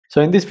So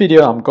in this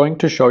video, I'm going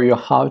to show you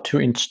how to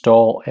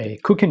install a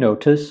cookie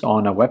notice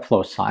on a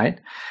Webflow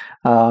site.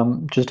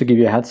 Just to give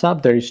you a heads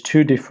up, there is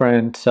two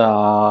different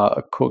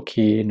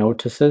cookie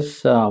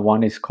notices.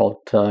 One is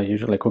called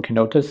usually cookie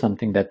notice,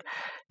 something that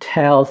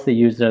tells the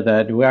user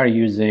that we are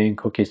using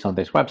cookies on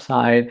this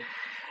website,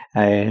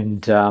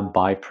 and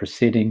by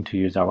proceeding to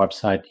use our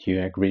website,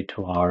 you agree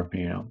to our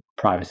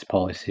privacy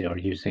policy, or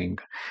using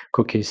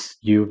cookies,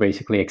 you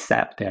basically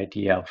accept the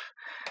idea of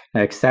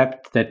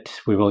accept that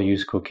we will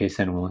use cookies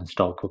and we'll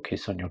install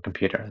cookies on your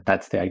computer.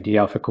 That's the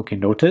idea of a cookie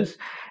notice.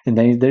 And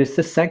then there's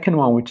the second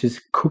one, which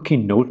is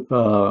cookie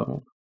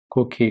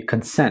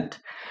consent.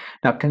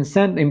 Now,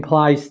 consent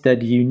implies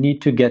that you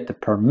need to get the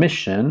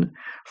permission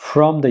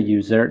from the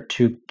user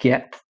to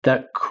get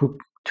to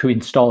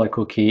install a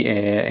cookie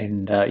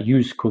and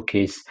use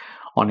cookies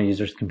on a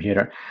user's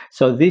computer.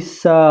 So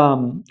this,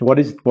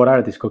 what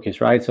are these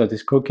cookies, right? So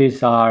these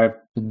cookies are,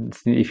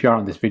 if you're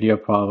on this video,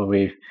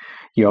 probably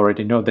you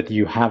already know that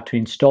you have to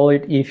install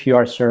it if you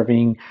are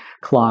serving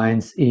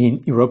clients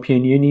in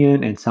European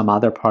Union and some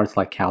other parts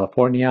like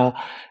California.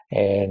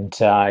 And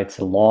it's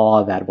a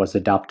law that was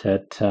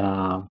adopted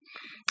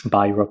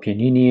by European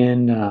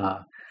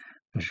Union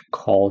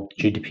called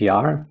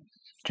GDPR,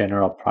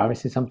 General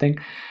Privacy something.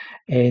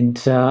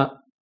 And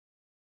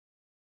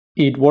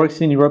it works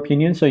in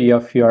European Union. So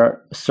if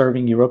you're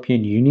serving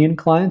European Union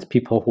clients,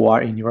 people who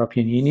are in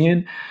European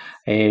Union,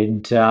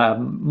 and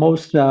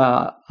most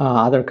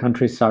other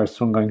countries are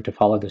soon going to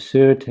follow the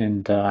suit,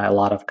 and a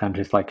lot of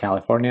countries like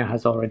California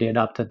has already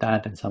adopted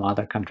that, and some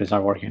other countries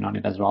are working on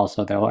it as well,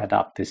 so they'll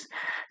adopt this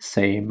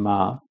same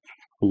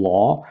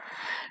law.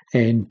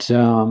 And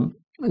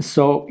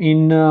so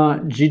in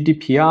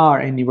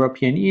GDPR and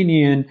European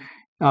Union,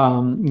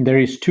 there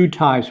is two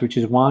types, which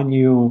is one,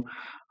 you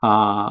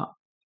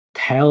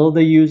tell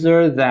the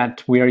user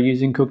that we are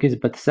using cookies,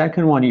 but the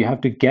second one, you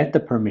have to get the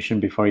permission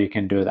before you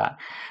can do that.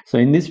 So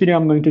in this video,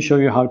 I'm going to show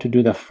you how to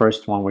do the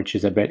first one, which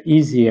is a bit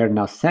easier.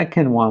 Now,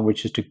 second one,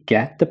 which is to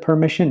get the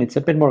permission, it's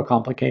a bit more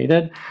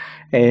complicated,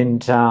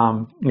 and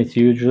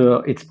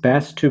it's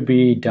best to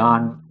be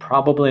done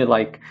probably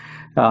like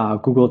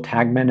Google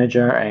Tag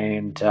Manager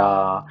and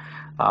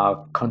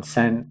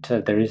consent.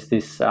 There is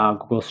this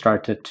Google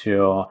started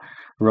to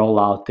roll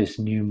out this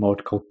new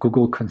mode called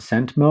Google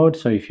Consent mode.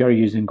 So if you're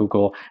using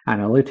Google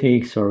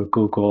Analytics or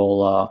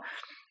Google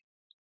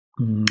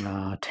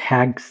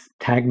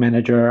Tag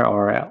Manager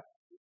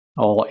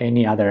or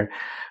any other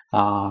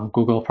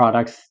Google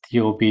products,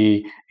 you'll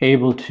be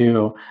able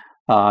to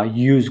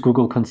use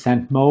Google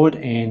Consent mode,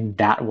 and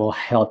that will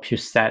help you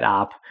set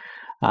up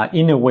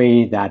in a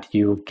way that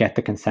you get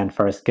the consent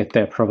first, get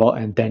the approval,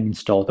 and then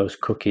install those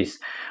cookies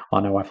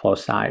on a Webflow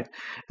site.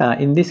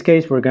 In this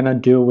case, we're going to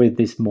do with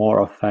this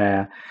more of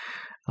a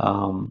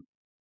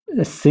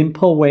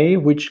simple way,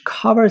 which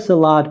covers a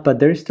lot, but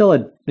there's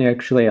still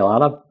actually a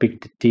lot of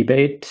big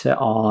debate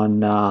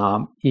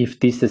on if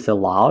this is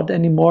allowed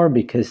anymore,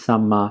 because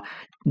some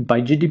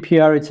by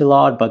GDPR it's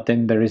allowed, but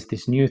then there is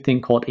this new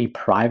thing called a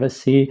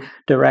privacy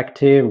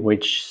directive,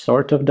 which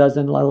sort of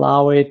doesn't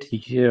allow it,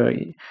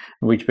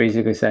 which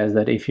basically says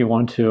that if you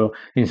want to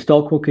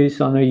install cookies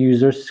on a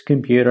user's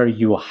computer,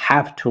 you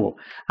have to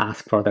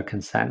ask for the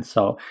consent.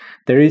 So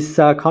there is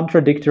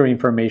contradictory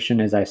information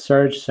as I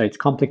search, so it's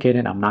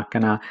complicated. I'm not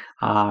gonna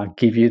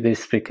give you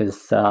this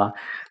because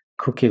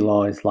cookie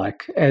law is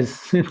like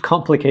as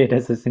complicated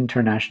as this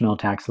international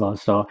tax law,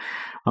 so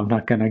I'm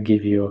not gonna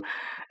give you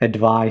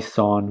advice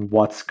on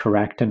what's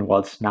correct and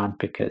what's not,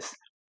 because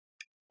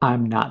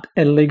I'm not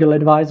a legal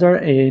advisor,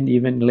 and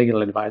even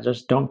legal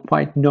advisors don't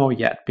quite know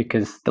yet,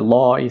 because the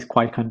law is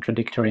quite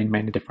contradictory in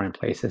many different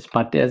places.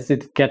 But as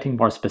it's getting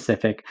more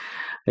specific,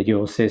 you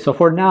will see. So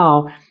for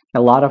now, a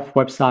lot of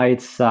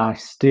websites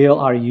still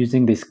are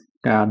using this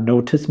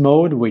notice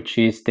mode, which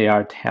is they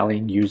are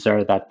telling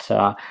user that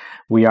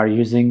we are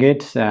using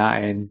it,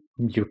 and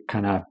you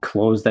kind of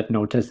close that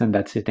notice and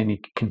that's it, and you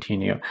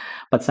continue.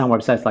 But some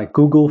websites like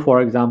Google, for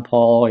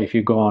example, if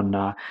you go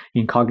on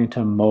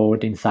incognito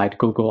mode inside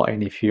Google,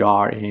 and if you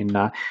are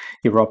in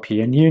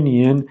European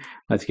Union,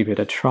 let's give it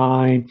a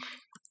try,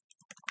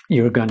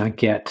 you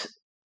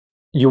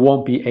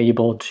won't be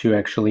able to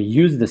actually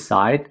use the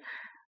site.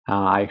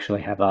 I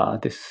actually have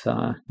this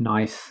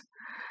nice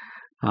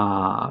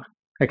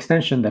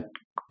extension that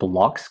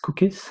blocks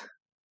cookies,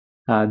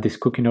 these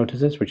cookie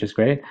notices, which is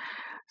great.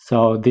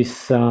 So this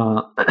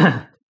so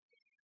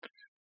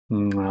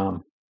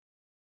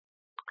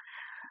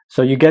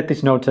you get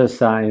this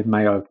notice.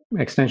 My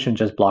extension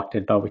just blocked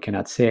it, but we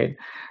cannot see it.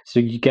 So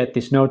you get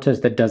this notice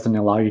that doesn't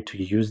allow you to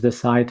use the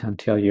site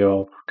until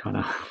you kind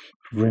of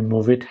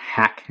remove it,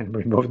 hack and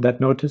remove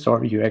that notice,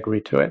 or you agree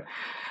to it.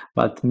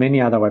 But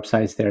many other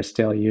websites, they're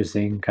still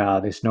using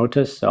this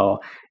notice.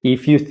 So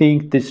if you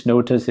think this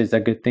notice is a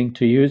good thing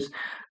to use,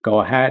 go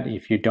ahead.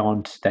 If you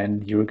don't,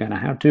 then you're gonna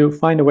have to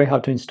find a way how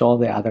to install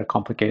the other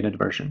complicated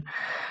version.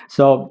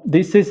 So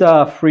this is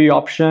a free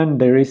option.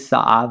 There is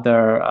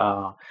other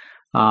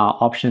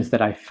options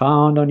that I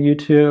found on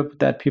YouTube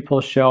that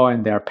people show,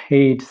 and they're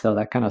paid, so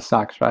that kind of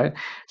sucks, right?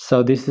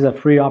 So this is a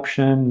free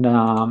option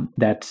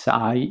that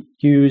I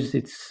use.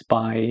 It's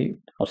by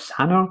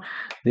Osano,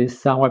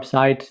 this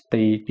website.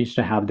 They used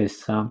to have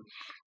this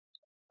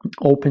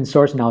open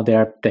source. Now they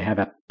have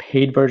a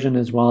paid version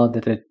as well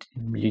that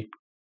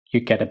you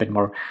get a bit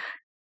more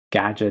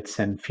gadgets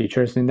and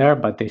features in there,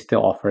 but they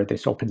still offer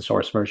this open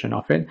source version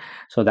of it.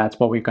 So that's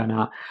what we're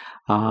gonna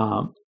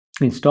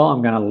install.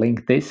 I'm gonna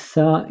link this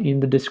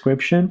in the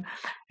description,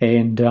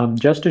 and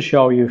just to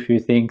show you a few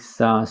things.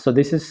 So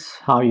this is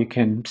how you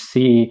can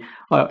see.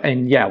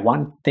 And yeah,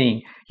 one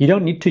thing, you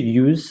don't need to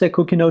use a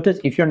cookie notice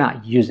if you're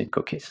not using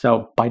cookies.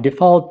 So by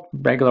default,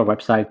 regular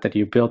website that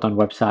you build on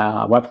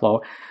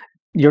Webflow,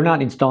 you're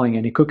not installing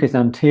any cookies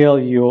until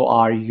you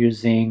are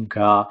using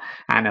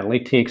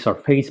analytics or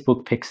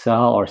Facebook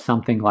Pixel or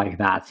something like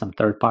that, some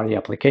third-party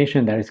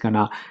application that is going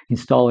to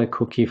install a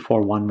cookie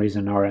for one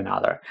reason or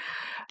another.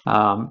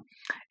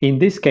 In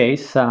this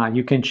case,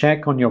 you can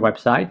check on your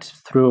website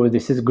through,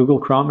 this is Google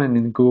Chrome, and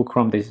in Google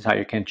Chrome, this is how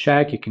you can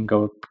check. You can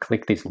go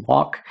click this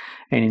lock,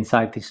 and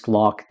inside this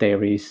lock,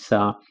 there is,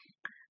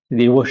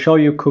 they will show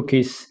you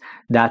cookies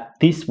that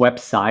this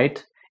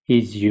website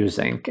is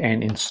using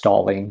and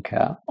installing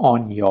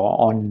on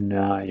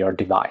your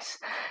device.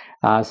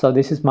 So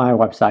this is my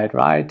website,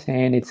 right?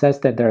 And it says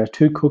that there are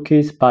 2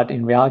 cookies, but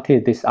in reality,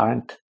 these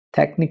aren't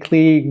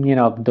technically,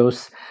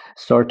 those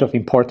sort of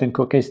important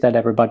cookies that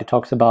everybody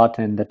talks about,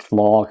 and that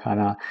law kind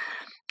of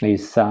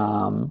is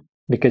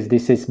because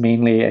this is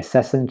mainly a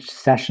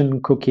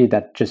session cookie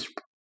that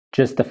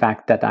just the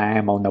fact that I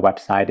am on the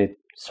website, it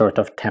sort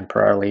of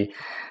temporarily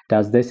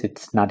does this.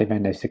 It's not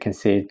even, as you can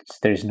see,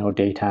 there's no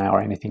data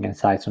or anything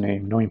inside, so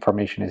no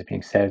information is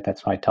being saved.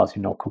 That's why it tells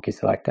you no cookie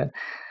selected.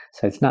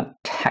 So it's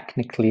not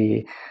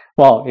technically,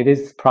 well, it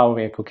is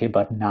probably a cookie,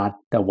 but not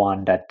the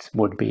one that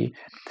would be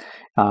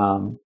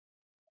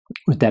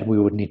that we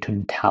would need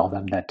to tell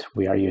them that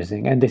we are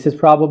using. And this is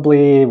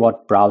probably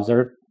what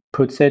browser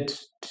puts it,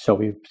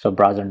 so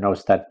browser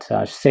knows that,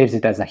 saves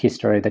it as a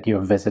history that you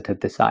have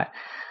visited the site.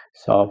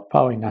 So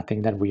probably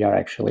nothing that we are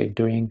actually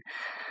doing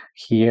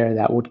here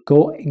that would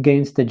go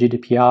against the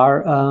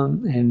GDPR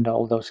and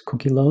all those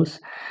cookie laws.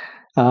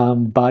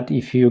 But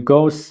if you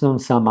go on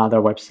some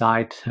other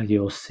website,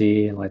 you'll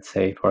see, let's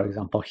say, for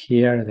example,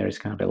 here, there's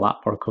going to be a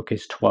lot more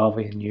cookies, 12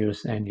 in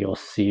use, and you'll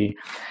see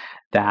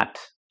that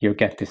you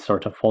get this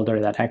sort of folder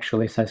that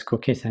actually says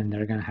cookies, and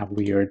they're going to have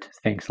weird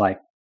things like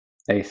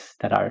this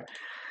that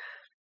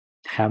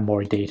have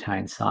more data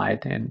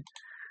inside, and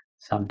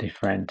some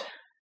different,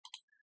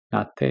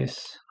 not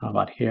this, how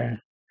about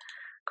here?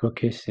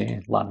 Cookies, see,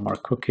 a lot more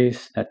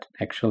cookies that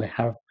actually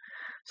have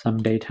some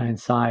data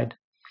inside.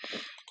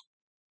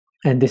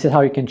 And this is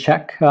how you can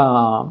check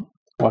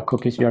what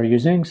cookies you are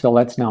using. So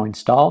let's now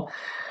install.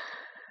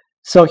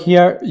 So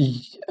here,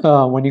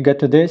 when you get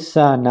to this,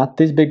 not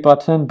this big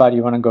button, but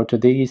you want to go to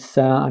this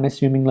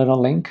unassuming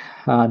little link,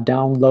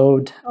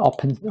 download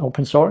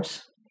open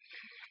source.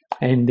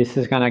 And this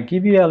is going to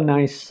give you a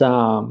nice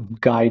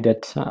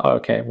guided,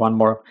 okay, one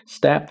more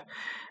step.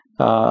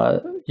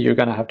 You're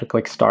going to have to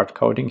click start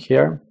coding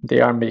here. They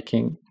are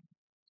making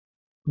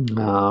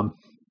trying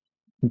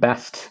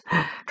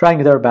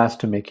their best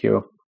to make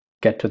you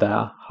get to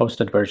the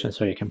hosted version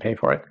so you can pay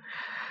for it.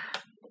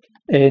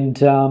 And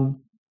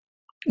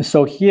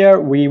so here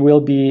we will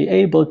be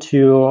able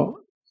to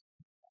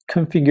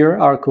configure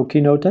our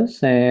cookie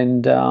notice,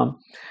 and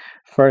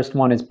first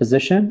one is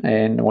position,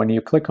 and when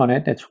you click on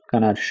it, it's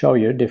going to show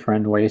you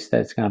different ways that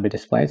it's going to be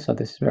displayed. So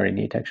this is very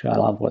neat, actually. I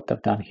love what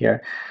they've done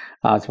here.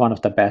 It's one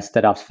of the best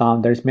that I've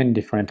found. There's many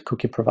different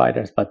cookie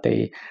providers, but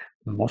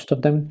most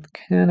of them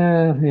kind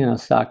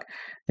of suck.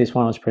 This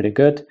one was pretty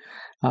good.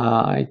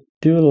 I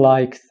do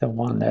like the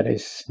one that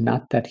is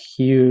not that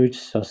huge,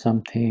 so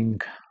something,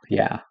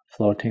 yeah,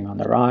 floating on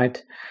the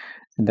right.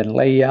 And then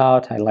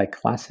layout, I like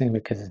classic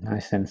because it's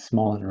nice and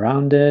small and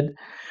rounded.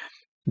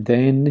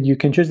 Then you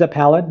can choose the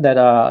palette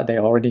that they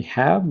already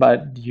have,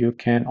 but you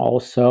can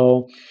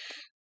also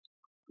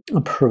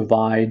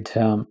provide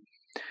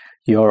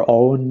your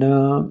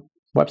own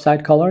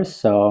website colors.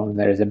 So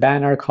there is a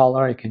banner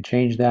color, you can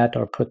change that,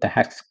 or put the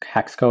hex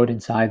code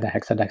inside the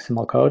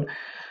hexadecimal code,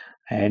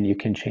 and you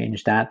can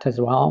change that as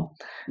well.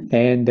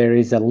 And there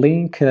is a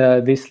link.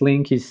 This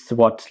link is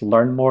what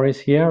Learn More is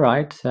here,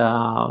 right?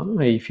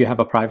 If you have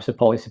a privacy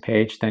policy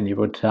page, then you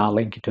would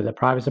link it to the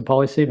privacy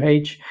policy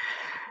page.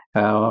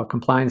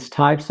 Compliance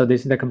type. So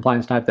this is the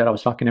compliance type that I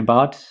was talking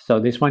about. So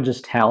this one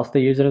just tells the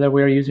user that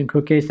we're using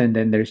cookies, and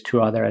then there's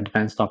 2 other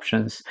advanced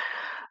options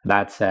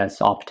that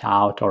says opt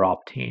out or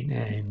opt in.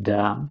 And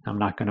I'm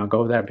not going to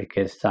go there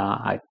because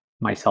I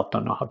myself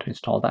don't know how to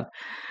install that.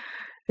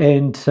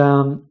 And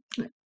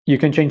you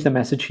can change the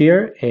message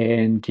here,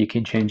 and you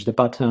can change the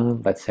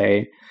button. Let's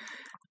say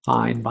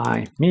fine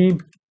by me.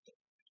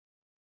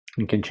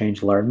 You can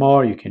change Learn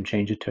More. You can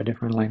change it to a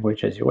different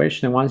language as you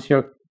wish. And once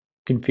you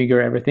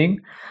configure everything,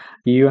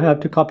 you have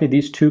to copy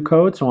these 2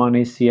 codes. One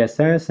is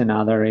CSS,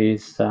 another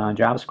is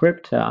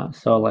JavaScript.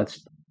 So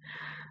let's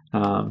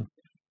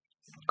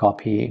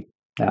copy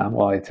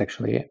Well, it's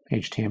actually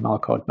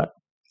HTML code, but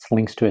it's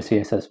links to a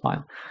CSS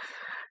file.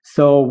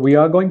 So we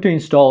are going to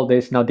install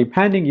this. Now,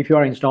 depending if you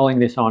are installing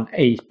this on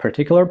a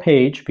particular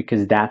page,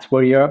 because that's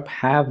where you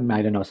have,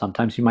 I don't know,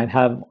 sometimes you might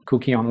have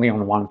cookie only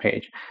on one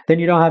page. Then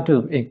you don't have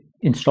to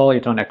install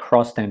it on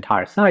across the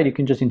entire site. You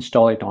can just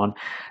install it on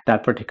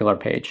that particular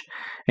page.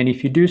 And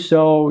if you do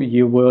so,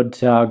 you would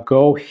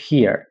go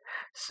here.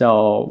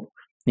 So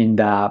in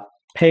the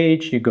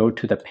page, you go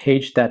to the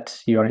page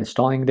that you are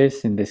installing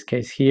this, in this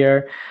case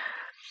here,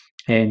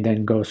 and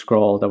then go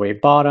scroll all the way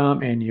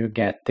bottom, and you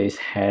get this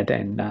head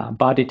and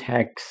body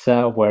tags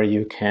where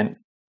you can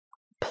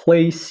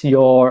place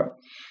your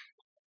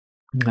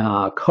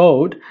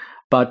code.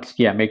 But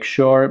yeah, make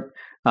sure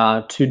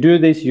to do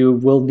this, you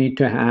will need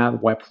to have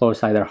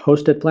Webflow's either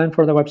hosted plan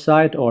for the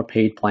website or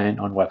paid plan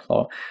on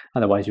Webflow.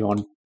 Otherwise, you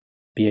won't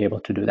be able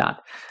to do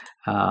that.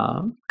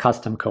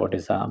 Custom code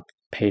is a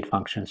paid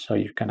function, so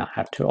you're gonna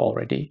have to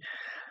already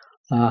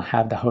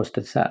have the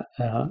hosted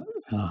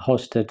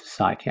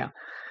site. Yeah.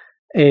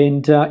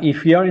 And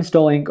if you're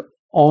installing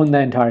on the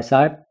entire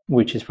site,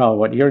 which is probably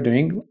what you're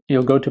doing,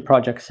 you'll go to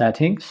project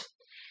settings.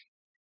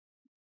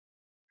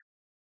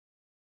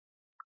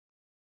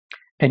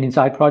 And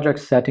inside project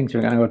settings,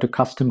 you're going to go to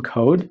custom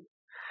code.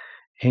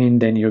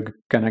 And then you're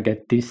going to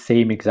get these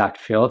same exact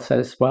fields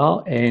as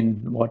well.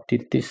 And what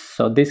did this?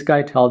 So this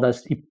guy told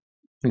us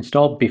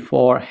install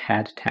before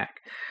head tag.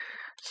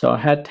 So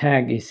head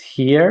tag is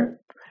here.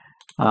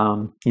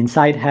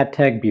 Inside head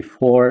tag,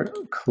 before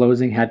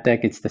closing head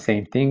tag, it's the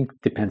same thing.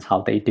 Depends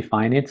how they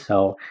define it.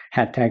 So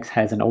head tags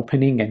has an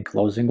opening and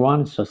closing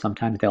one. So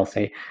sometimes they'll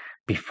say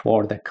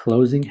before the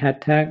closing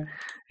head tag,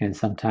 and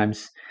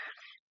sometimes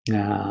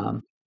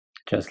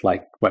just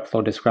like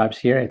Webflow describes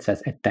here, it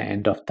says at the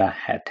end of the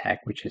head tag,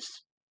 which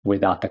is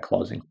without the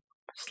closing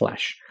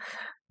slash.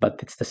 But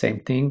it's the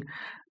same thing.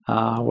 We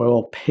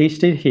will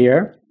paste it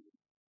here.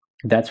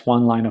 That's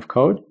one line of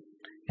code.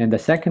 And the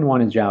second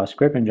one is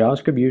JavaScript, and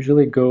JavaScript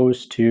usually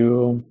goes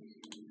to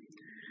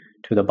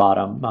the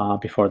bottom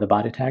before the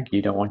body tag.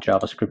 You don't want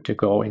JavaScript to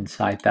go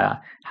inside the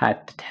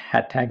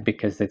head tag,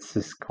 because this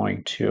is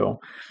going to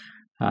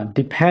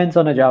depends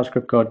on the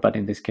JavaScript code, but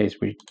in this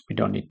case we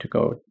don't need to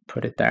go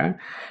put it there.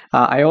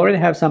 I already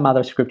have some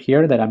other script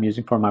here that I'm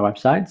using for my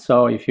website,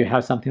 so if you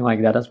have something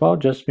like that as well,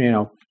 just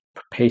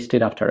paste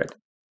it after it.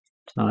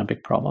 It's not a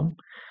big problem.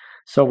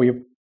 So we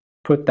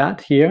put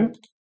that here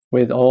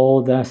with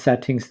all the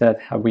settings that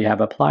we have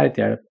applied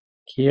there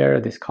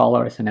here, these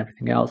colors and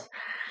everything else.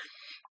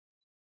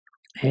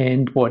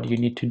 And what you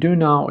need to do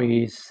now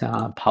is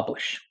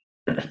publish.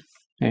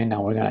 And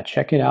now we're gonna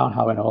check it out,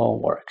 how it all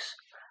works.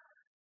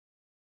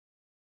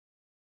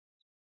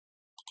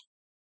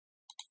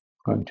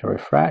 Going to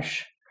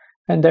refresh,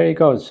 and there it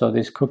goes. So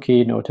this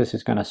cookie notice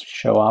is gonna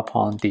show up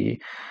on the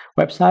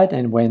website,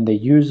 and when the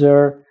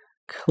user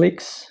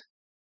clicks,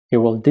 it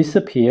will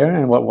disappear,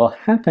 and what will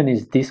happen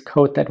is this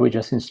code that we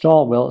just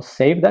installed will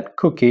save that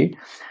cookie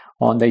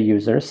on the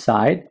user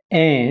side,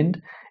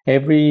 and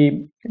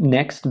every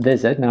next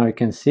visit, now you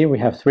can see we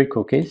have 3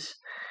 cookies,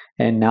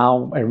 and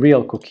now a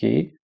real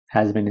cookie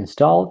has been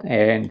installed,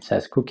 and it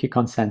says cookie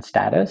consent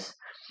status,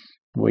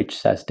 which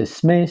says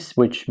dismiss,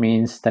 which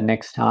means the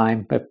next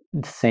time the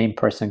same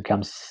person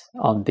comes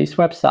on this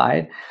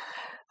website,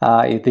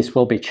 this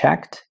will be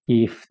checked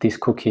if this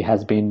cookie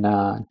has been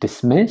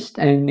dismissed,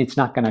 and it's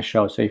not going to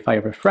show. So if I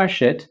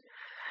refresh it,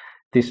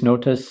 this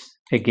notice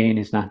again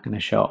is not going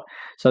to show.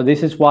 So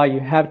this is why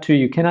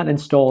you cannot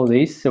install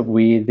this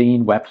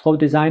within Webflow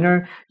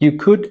Designer. You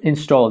could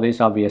install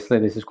this, obviously.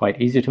 This is quite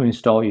easy to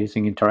install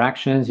using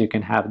interactions. You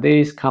can have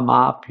this come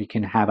up, you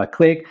can have a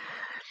click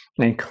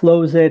and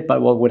close it.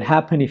 But what would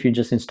happen if you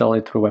just install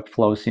it through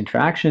Webflow's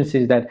interactions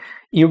is that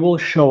it will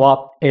show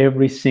up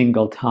every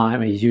single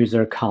time a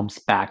user comes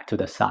back to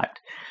the site.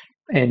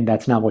 And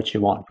that's not what you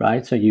want,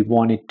 right? So you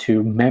want it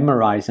to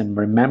memorize and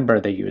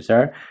remember the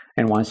user.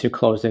 And once you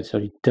close it, so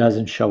it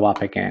doesn't show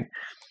up again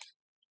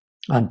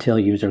until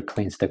user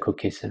cleans the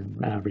cookies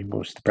and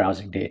removes the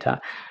browsing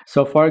data.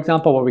 So for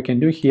example, what we can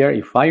do here,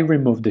 if I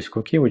remove this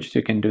cookie, which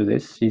you can do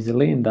this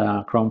easily in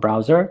the Chrome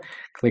browser,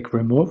 click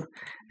remove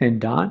and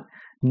done.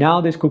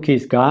 Now this cookie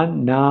is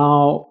gone.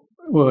 Now,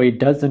 well, it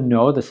doesn't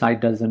know, the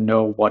site doesn't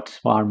know what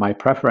are my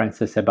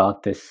preferences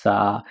about this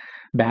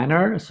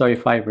banner. So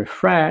if I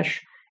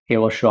refresh, it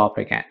will show up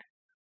again.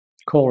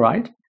 Cool,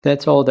 right?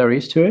 That's all there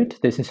is to it.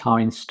 This is how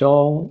I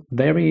install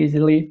very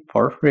easily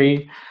for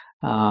free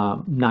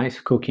nice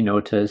cookie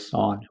notice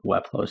on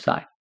Webflow site.